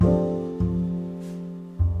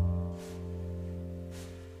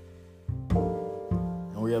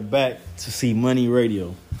We are back to See Money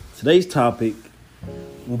Radio. Today's topic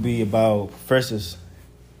will be about professors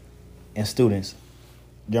and students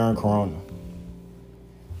during Corona.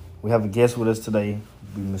 We have a guest with us today,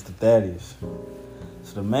 Mr. Thaddeus.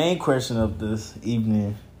 So the main question of this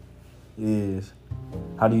evening is,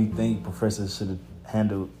 how do you think professors should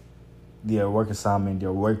handle their work assignment, their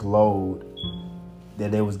workload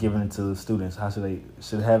that they was giving to the students? How should they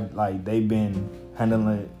been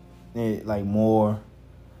handling it like more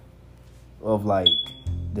of like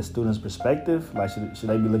the student's perspective? Like should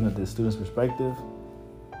they be looking at the student's perspective,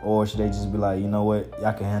 or should they just be like, you know what,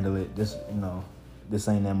 y'all can handle it. This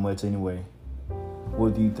ain't that much anyway.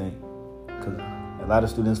 What do you think? Because a lot of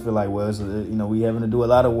students feel like, well, we having to do a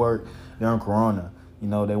lot of work during Corona.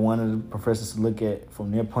 They wanted the professors to look at from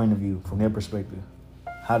their point of view, from their perspective.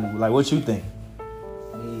 What you think?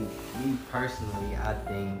 Me personally, I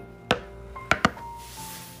think,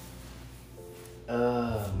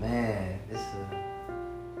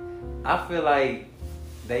 I feel like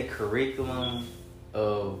they curriculum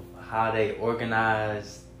of how they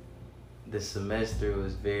organized the semester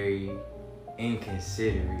was very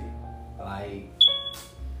inconsiderate.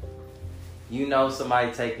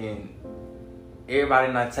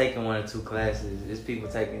 Everybody not taking 1 or 2 classes. There's people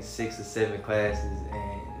taking 6 or 7 classes,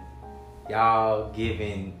 and y'all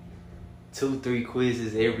giving 2-3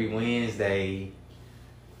 quizzes every Wednesday.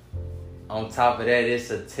 On top of that, it's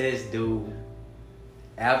a test due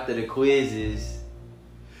after the quizzes,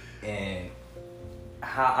 and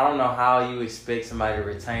I don't know how you expect somebody to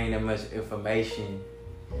retain that much information.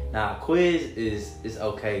 Now, a quiz is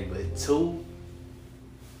okay, but 2,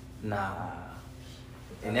 nah.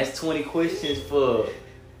 And that's 20 questions for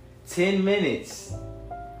 10 minutes.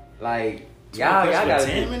 Y'all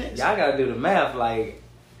gotta do the math. I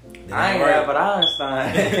ain't Albert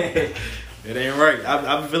Einstein. It ain't right.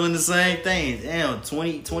 I've been feeling the same thing. Damn,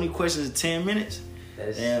 20 questions in 10 minutes.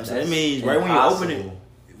 So that means right when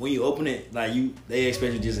you open it, they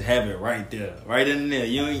expect you to just have it right there, right in there.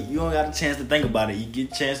 You don't got a chance to think about it. You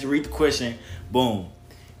get a chance to read the question, boom,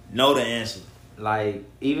 know the answer.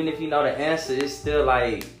 Even if you know the answer, it's still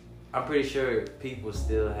I'm pretty sure people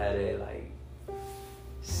still had a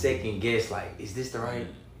second guess. Is this the right?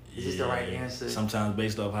 Is this the right answer? Sometimes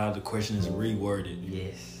based off how the question is reworded.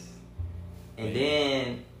 Yes. And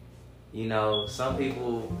then, some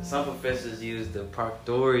professors use the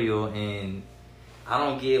proctorial, and I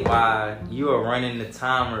don't get why you are running the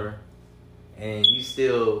timer and you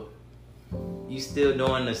still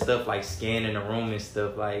doing the stuff like scanning the room and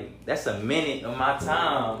stuff. That's a minute of my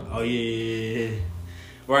time. Oh yeah.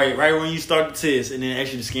 Right when you start the test and then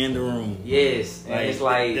actually to scan the room. Yes. And it's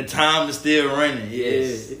the time is still running.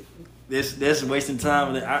 Yes. That's wasting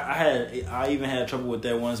time. I even had trouble with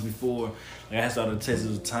that once before. I had started the test. It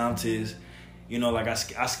was a time test.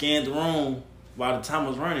 I scanned the room while the time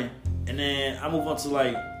was running, and then I move on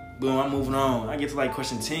to boom, I'm moving on. I get to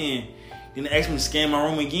question 10. Then they ask me to scan my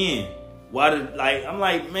room again. I'm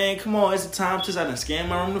like, man, come on, it's a time test. I done scanned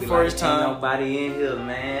my room the first time. Ain't nobody in here,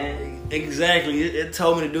 man. Exactly. It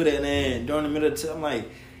told me to do that, and then during the middle of the test,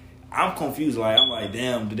 I'm confused. I'm like,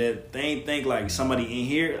 damn, did that thing think somebody in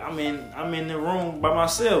here? I'm in the room by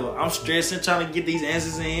myself. I'm stressing, trying to get these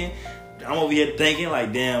answers in. I'm over here thinking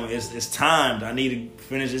damn, it's timed. I need to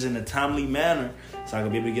finish this in a timely manner so I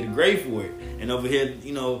can be able to get a grade for it. And over here,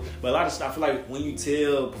 but a lot of stuff, I feel like when you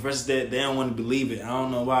tell professors that, they don't want to believe it. I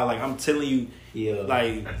don't know why. I'm telling you,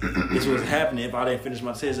 this was happening if I didn't finish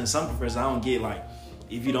my test. And some professors, I don't get,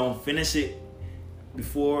 if you don't finish it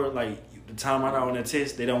before, the time I know on that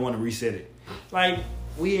test, they don't want to reset it.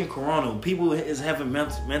 We in Corona, people is having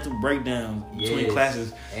mental breakdowns between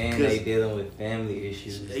classes. And they dealing with family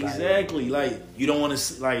issues. Exactly. You don't want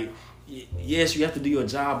to, yes, you have to do your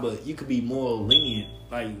job, but you could be more lenient,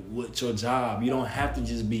 with your job. You don't have to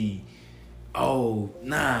just be, I'm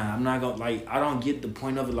not going to, I don't get the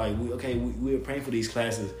point of it. We're paying for these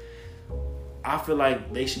classes. I feel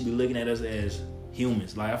like they should be looking at us as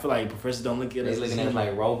humans. I feel like professors don't look at us. They're looking at us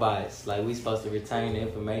like robots. We supposed to retain the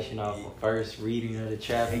information off the first reading of the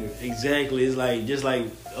chapter. Exactly. It's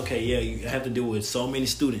you have to deal with so many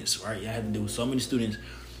students, right? You have to deal with so many students.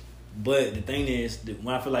 But the thing is,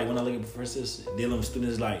 when I look at professors dealing with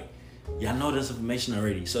students, y'all know this information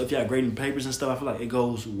already. So if y'all grading papers and stuff, I feel like it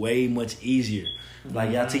goes way much easier.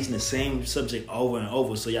 Y'all teaching the same subject over and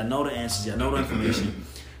over, so y'all know the answers, y'all know the information.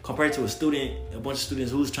 Compared to a bunch of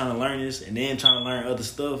students who's trying to learn this and then trying to learn other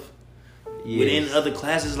stuff within other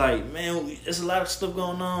classes, man, there's a lot of stuff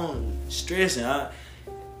going on, stressing. I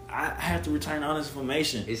have to retain all this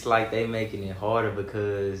information. It's they making it harder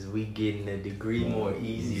because we getting a degree more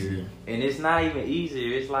easier. And it's not even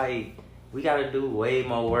easier. It's we gotta do way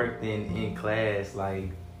more work than in class.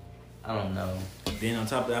 Like, I don't know. Then on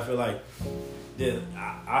top of that, I feel like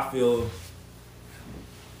I feel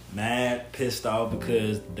mad, pissed off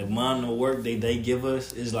because the amount of work they give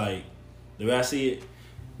us is like, the way I see it,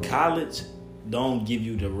 college don't give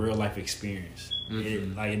you the real life experience.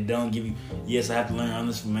 Mm-hmm. It don't give you. Yes, I have to learn all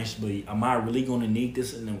this information, but am I really going to need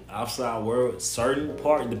this in the outside world? Certain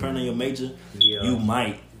part, depending on your major, you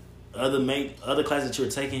might. Other classes that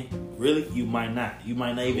you're taking, really, you might not. You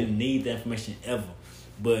might not even need that information ever.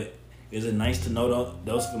 But is it nice to know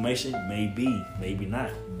those information? Maybe, maybe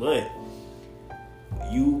not. But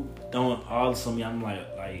you don't all of a sudden, I'm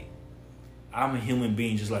like I'm a human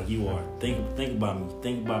being just like you are. Think about me.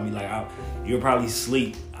 Think about me. Like you're probably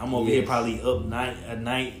asleep. I'm over here probably up at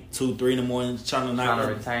night 2, 3 in the morning trying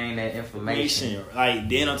to retain that information. Like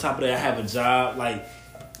then on top of that, I have a job. Like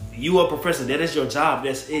you a professor. That is your job.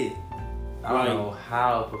 That's it. I don't know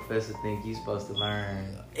how a professor think you supposed to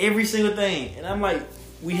learn every single thing. And I'm like,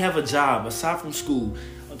 we have a job aside from school.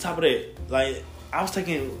 On top of that, like I was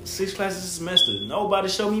taking 6 classes a semester. Nobody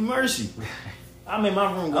showed me mercy. I'm in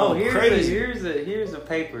my room going crazy. Here's a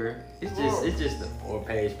paper. It's just a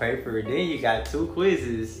 4-page paper. Then you got 2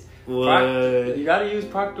 quizzes. What? You gotta use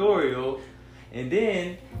proctorial, and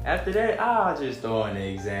then after that, I'll just throw in the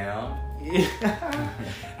exam.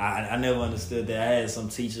 I never understood that. I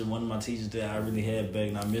had one of my teachers that I really had back,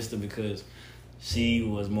 and I missed her because she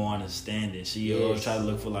was more understanding. She always tried to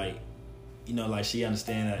look for like she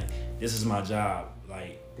understand that this is my job.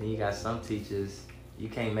 Like then you got some teachers. You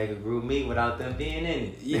can't make a group meet without them being in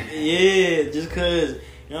it. Yeah, just because, you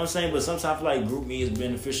know what I'm saying? But sometimes I feel like group meet is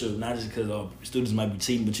beneficial, not just because students might be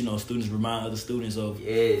cheating, but, students remind other students of...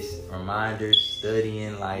 Yes, reminders,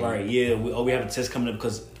 studying, like... Right, yeah. We have a test coming up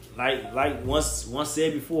because, like once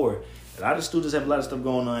said before, a lot of students have a lot of stuff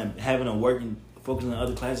going on, having a working, focusing on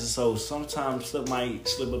other classes, so sometimes stuff might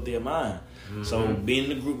slip up their mind. Mm-hmm. So being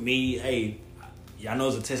in the group meet, hey, y'all know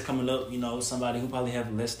there's a test coming up, somebody who probably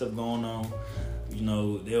have less stuff going on.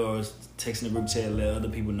 They always texting the group chat, let other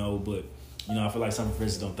people know, but, I feel like some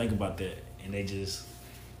professors don't think about that, and they just,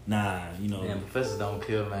 Man, professors don't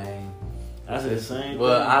kill, man. That's the same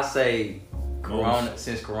Well, thing. I say,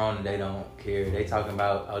 since Corona, they don't care. They talking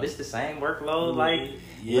about, this the same workload, like,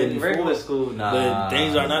 in regular school? Nah. But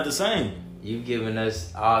things are not the same. You giving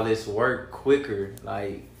us all this work quicker,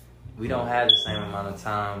 like, we don't have the same amount of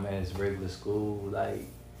time as regular school, like,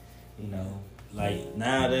 Like,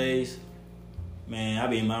 nowadays... Man, I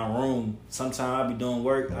be in my room. Sometimes I be doing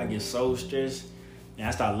work. I get so stressed, and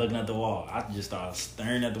I start looking at the wall. I just start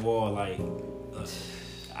staring at the wall. Like,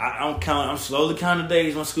 I'm slowly counting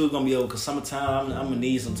days when school's gonna be over. Cause summertime, I'm gonna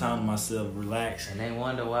need some time to myself, relax. And they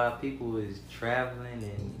wonder why people is traveling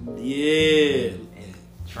and and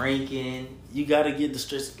drinking. You gotta get the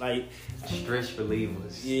stress, like stress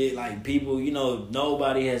relievers. Yeah, like people,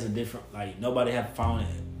 nobody has a different, like nobody have found it.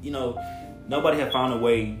 Nobody have found a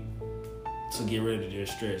way to get rid of their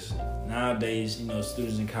stress. Nowadays,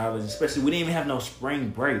 students in college, especially, we didn't even have no spring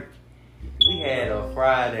break. We had a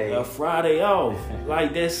Friday off.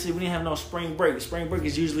 Like that's it. We didn't have no spring break. Spring break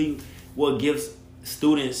is usually what gives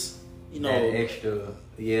students, that extra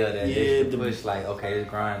push. Like, okay, it's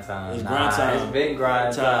grind time. It's been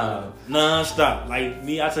grind time. Non-stop. Like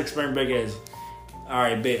me, I took spring break as, all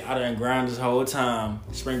right, bet I done grind this whole time.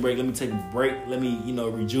 Spring break, let me take a break. Let me,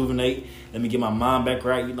 rejuvenate. Let me get my mind back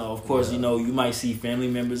right. Of course, you might see family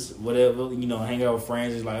members, whatever. Hang out with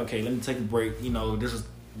friends. It's like, okay, let me take a break. This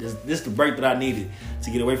is the break that I needed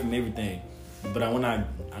to get away from everything. But when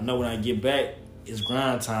I get back, it's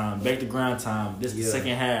grind time. Back to grind time. This is the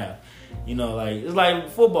second half. It's like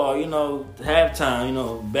football.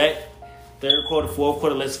 Halftime. Back 3rd quarter, 4th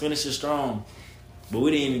quarter. Let's finish it strong. But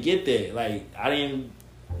we didn't even get there. Like,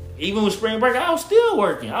 even with spring break, I was still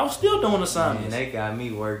working. I was still doing assignments. Man, they got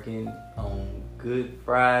me working on Good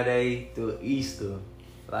Friday through Easter.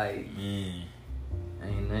 Like, man,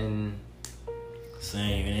 ain't nothing.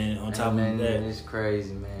 Same. And then on top of that, it's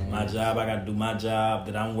crazy, man. My job, I got to do my job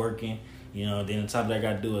that I'm working. Then on top of that, I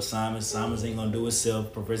got to do assignments. Assignments ain't going to do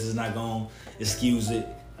itself. Professor's not going to excuse it.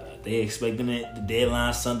 They expecting it. The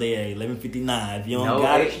deadline Sunday at 11:59. If you don't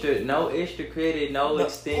got it, no extra credit, no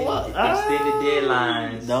extended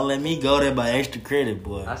deadlines. Don't let me go there by extra credit,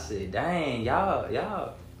 boy. I said, dang,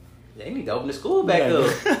 y'all, they need to open the school back up.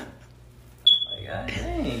 Like, God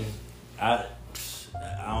dang. I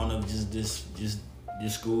don't know if just this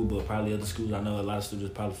school, but probably other schools. I know a lot of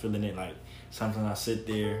students probably feeling it. Like sometimes I sit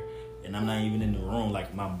there and I'm not even in the room.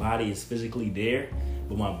 Like my body is physically there,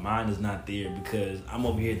 but my mind is not there because I'm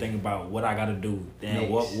over here thinking about what I gotta do. Damn,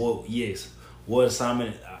 what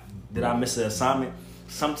assignment did I miss? An assignment.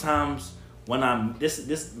 Sometimes when I'm this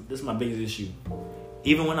is my biggest issue.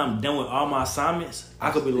 Even when I'm done with all my assignments,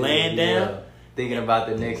 I could be laying down thinking about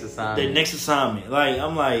the next assignment. Like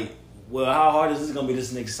I'm like, well, how hard is this gonna be?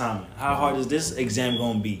 This next assignment? How hard is this exam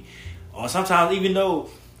gonna be? Or sometimes, even though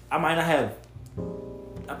I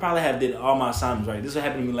probably have did all my assignments right. This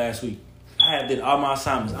happened to me last week. I did all my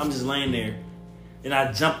assignments. I'm just laying there, and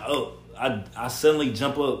I jump up. I suddenly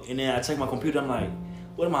jump up, and then I check my computer. I'm like,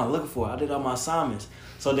 what am I looking for? I did all my assignments.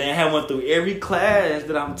 So then I went through every class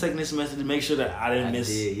that I'm taking this semester to make sure that I didn't miss.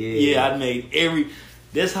 I made every.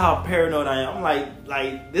 That's how paranoid I am. I'm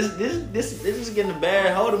like this is getting a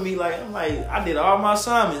bad hold of me. Like I'm like I did all my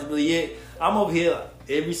assignments, but yet I'm over here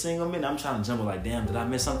every single minute. I'm trying to jump like, damn, did I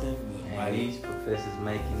miss something? Like these professors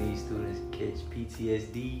making these students catch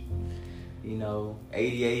PTSD,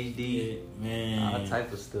 ADHD, all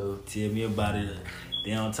type of stuff. Tell me about it.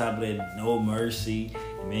 Then on top of that, no mercy,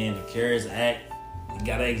 man. The CARES Act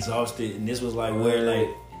got exhausted, and this was like where like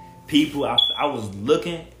people. I was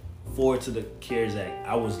looking forward to the CARES Act.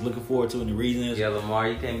 I was looking forward to it, and the reason is Lamar,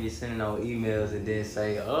 you can't be sending no emails and then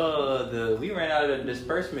say, we ran out of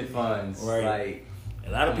disbursement funds. Right. Like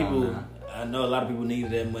a lot of people. I know a lot of people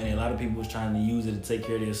needed that money. A lot of people was trying to use it to take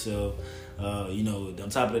care of themselves. On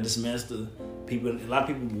top of that, this semester, a lot of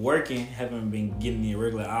people working haven't been getting the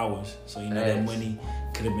regular hours. So that money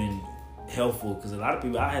could have been helpful because a lot of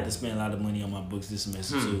people. I had to spend a lot of money on my books this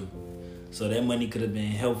semester too. So that money could have been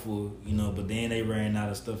helpful, But then they ran out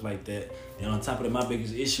of stuff like that. And on top of that, my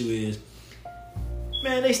biggest issue is,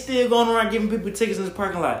 man, they still going around giving people tickets in this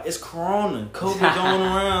parking lot. It's Corona, COVID going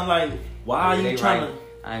around. Like, why are you trying to?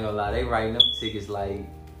 I ain't gonna lie, they writing them tickets like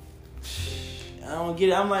I don't get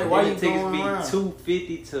it. I'm like, why you going around? Tickets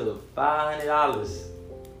be $250 to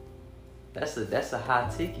 $500. That's a high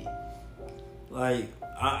ticket. Like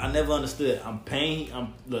I never understood. I'm paying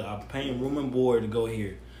room and board to go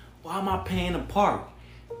here. Why am I paying to park?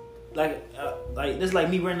 Like this like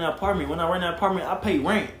me renting an apartment. When I rent an apartment, I pay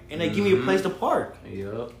rent and they give me a place to park.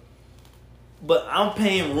 Yep. But I'm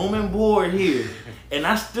paying room and board here, and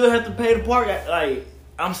I still have to pay to park. Like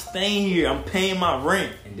I'm staying here. I'm paying my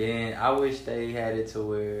rent. And then I wish they had it to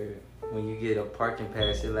where when you get a parking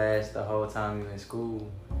pass, it lasts the whole time you're in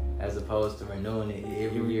school, as opposed to renewing it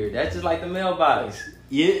every year. That's just like the mailbox.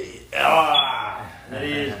 Yeah, that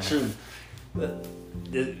is true. But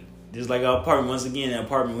just like our apartment, once again, an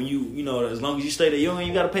apartment, when you as long as you stay there,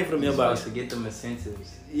 you got to pay for the mailbox. You're supposed to get them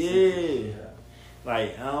incentives. Yeah.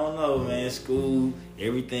 Like, I don't know, man. School,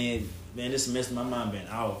 everything. Man, this semester, my mind been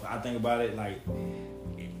off. I think about it like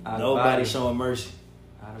nobody showing mercy.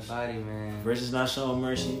 Out of body, man. Professors not showing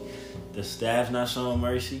mercy. The staff not showing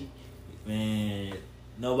mercy. Man,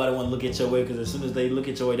 nobody want to look at your way because as soon as they look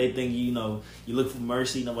at your way, they think, you look for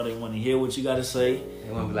mercy. Nobody want to hear what you got to say.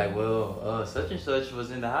 They want to be like, well, such and such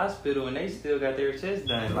was in the hospital and they still got their test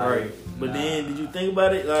done. Like, right. But then, did you think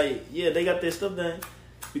about it? Like, yeah, they got their stuff done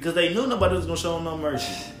because they knew nobody was going to show them no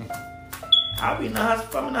mercy. I'll be in the hospital.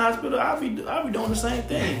 If I'm in the hospital, I'll be doing the same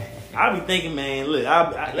thing. I'll be thinking, man, look,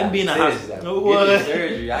 let me be in the hospital. Get this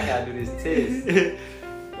surgery. I got to do this test.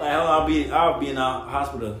 Like, I'll be in the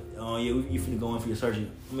hospital. You finna go in for your surgery.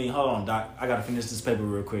 I mean, hold on, doc. I gotta finish this paper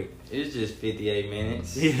real quick. It's just 58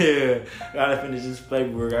 minutes. Yeah, I gotta finish this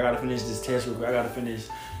paperwork. I gotta finish this test real quick. I gotta finish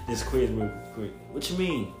this quiz real quick. What you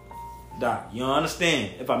mean, doc? You don't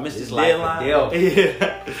understand? If I miss this deadline, yeah.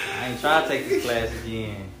 I ain't trying to take this class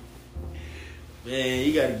again. Man,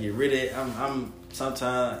 you gotta get rid of it. I'm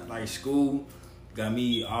sometimes like school got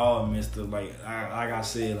me all messed up. Like I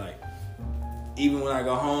said, like even when I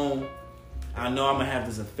go home, I know I'm gonna have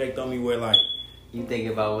this effect on me where like you think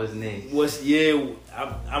about what's next.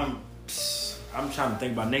 I'm trying to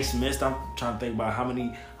think about next semester. I'm trying to think about how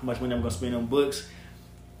much money I'm gonna spend on books.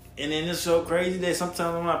 And then it's so crazy that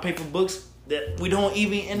sometimes when I pay for books that we don't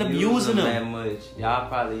even end up using them that much. Y'all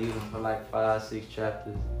probably use them for like 5-6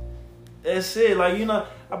 chapters. That's it. Like,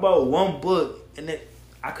 I bought one book and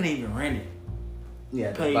I couldn't even rent it.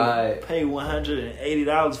 Yeah, pay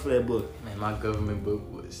 $180 for that book. Man, my government book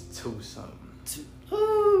was $2 something.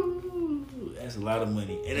 That's a lot of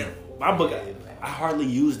money. And then my book, I hardly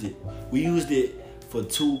used it. We used it for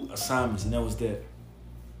 2 assignments, and that was that.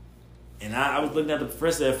 And I was looking at the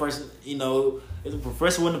professor at first. If the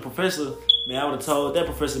professor wasn't a professor, man, I would have told that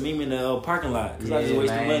professor meet me in the parking lot because I just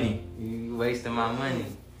wasting money. You wasting my money.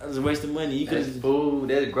 I was wasting money. That's food.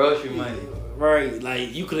 That's grocery money. Right.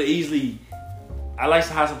 Like, you could have easily... I like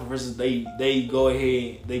how some professors, they go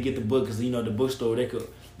ahead, they get the book because, the bookstore, they could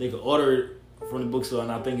order it from the bookstore,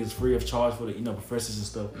 and I think it's free of charge for the, professors and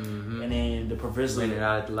stuff. Mm-hmm. And then the professor... Rent it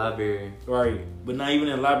out at the library. Right. But not even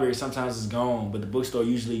in the library, sometimes it's gone. But the bookstore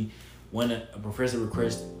usually when a professor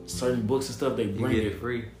requests certain books and stuff, they bring You get it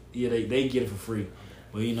free. Yeah, they get it for free.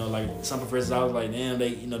 But you know, like some professors, I was like, damn,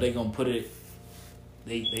 they gonna put it.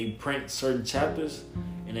 They print certain chapters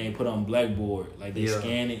and they put it on Blackboard. Like they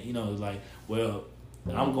scan it. You know, like, well,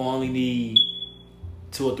 I'm gonna only need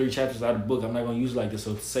 2 or 3 chapters out of the book. I'm not gonna use it like this.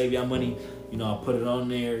 So to save y'all money, you know, I'll put it on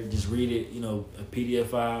there. Just read it. You know, a PDF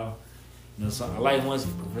file. You know, so I like once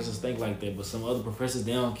professors think like that, but some other professors,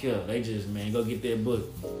 they don't care. They just, man, go get that book.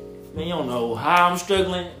 Man, you don't know how I'm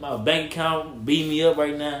struggling. My bank account beat me up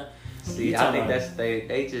right now. See, I think that's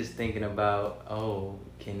they just thinking about, oh,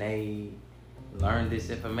 can they learn this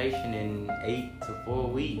information in 8 to 4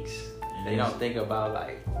 weeks? They don't think about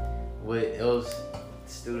like what else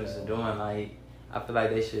students are doing. Like, I feel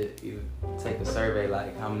like they should take a survey,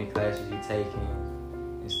 like how many classes you taking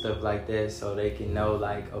and stuff like that, so they can know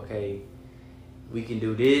like, okay, we can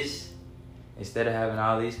do this instead of having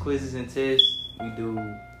all these quizzes and tests. We do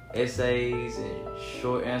essays and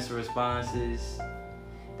short answer responses.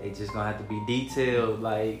 They just gonna have to be detailed,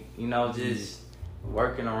 like, you know, just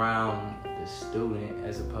working around the student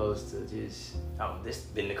as opposed to just, oh, this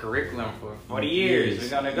been the curriculum for 40 years. We're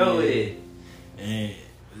gonna go with it. And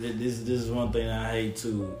this is one thing I hate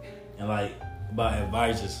too, and like about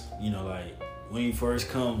advisors. You know, like when you first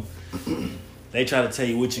come, they try to tell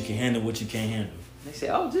you what you can handle, what you can't handle. They say,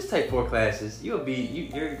 oh, just take 4 classes. You got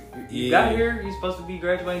here, you're supposed to be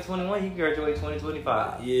graduating 21, you can graduate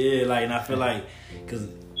 2025. Yeah, like, and I feel like, because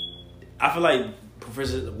I feel like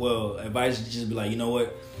professors, advisors just be like, you know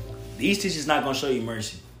what? These teachers not going to show you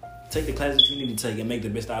mercy. Take the classes that you need to take and make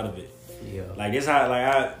the best out of it. Yeah. Like, this how, like,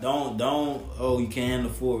 I don't, oh, you can't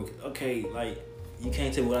handle 4. Okay, like, you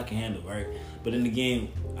can't tell me what I can handle, right? But then again,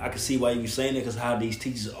 I can see why you saying it because how these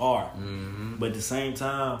teachers are. Mm-hmm. But at the same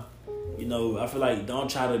time, you know, I feel like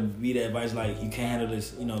don't try to be that advice like you can't handle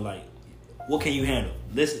this. You know, like what can you handle?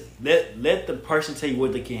 Let the person tell you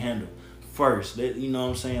what they can handle first. You know what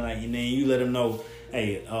I'm saying? Like, and then you let them know,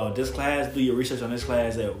 hey, this class, do your research on this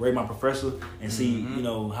class, rate my professor and see, you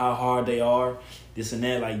know, how hard they are, this and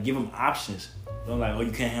that. Like, give them options. Don't like, oh,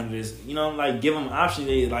 you can't handle this. You know, like give them options.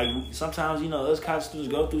 They like sometimes, you know, us college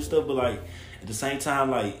students go through stuff, but like at the same time,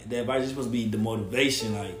 like the advice is supposed to be the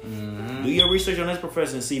motivation. Like, do your research on this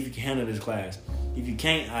professor and see if you can handle this class. If you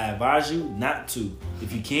can't, I advise you not to.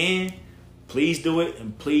 If you can, please do it,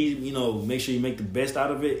 and please, you know, make sure you make the best out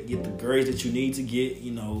of it. Get the grades that you need to get.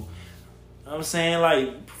 You know what I'm saying?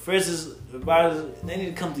 Like professors, advisors, they need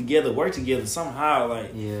to come together, work together somehow.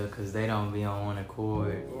 Like, yeah, because they don't be on one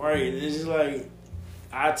accord. Right. It's just like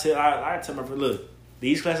I tell my friend, look,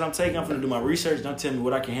 these classes I'm taking, I'm gonna do my research. Don't tell me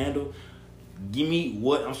what I can handle. Give me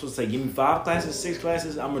what I'm supposed to say. Give me 5 classes, 6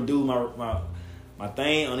 classes. I'm gonna do my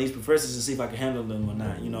thing on these professors and see if I can handle them or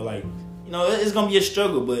not. You know, like, you know, it's gonna be a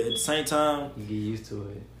struggle, but at the same time, you get used to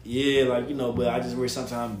it. Yeah, like, you know, but I just wish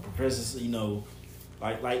sometimes professors, you know,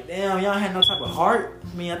 like damn, y'all had no type of heart.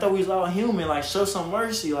 I mean, I thought we was all human. Like, show some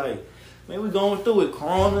mercy. Like, man, we going through it,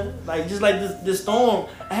 Corona. Like, just like this storm,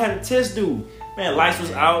 I had a test due. Man, lights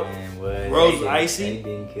was out. Roads was icy. They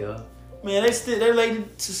didn't kill. Man, they're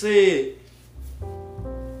late to say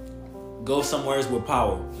go somewhere with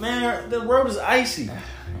power. Man, the road is icy.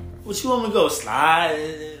 What you want me to go?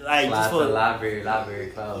 Slide just for the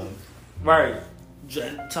library closed. Right.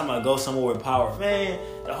 Talking about go somewhere with power. Man,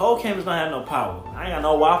 the whole campus don't have no power. I ain't got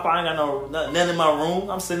no Wi-Fi. I ain't got nothing in my room.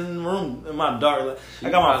 I'm sitting in the room in my dark. I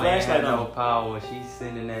got my flashlight on. No power. She's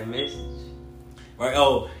sending that message. Right.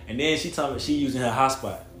 Oh, and then she told me she using her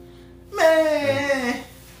hotspot. Man.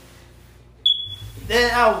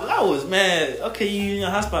 Then I was mad. Okay, you using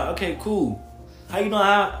your hotspot. Okay, cool. How you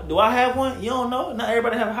know? Do I have one? You don't know. Not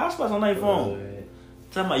everybody have hotspots on their phone.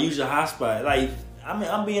 Talking about use your hotspot. Like, I'm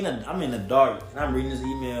in the dark and I'm reading this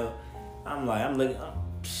email. I'm looking.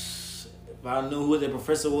 If I knew who the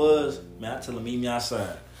professor was, man, I'd tell him meet me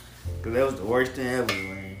outside. Cause that was the worst thing ever,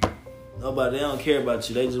 man. They don't care about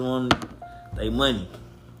you. They just want they money.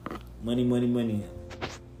 Money rule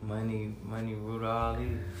all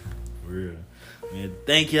these. Real. Man,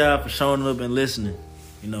 thank y'all for showing up and listening.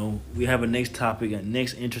 You know, we have a next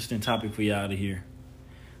interesting topic for y'all to hear.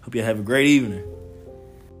 Hope y'all have a great evening.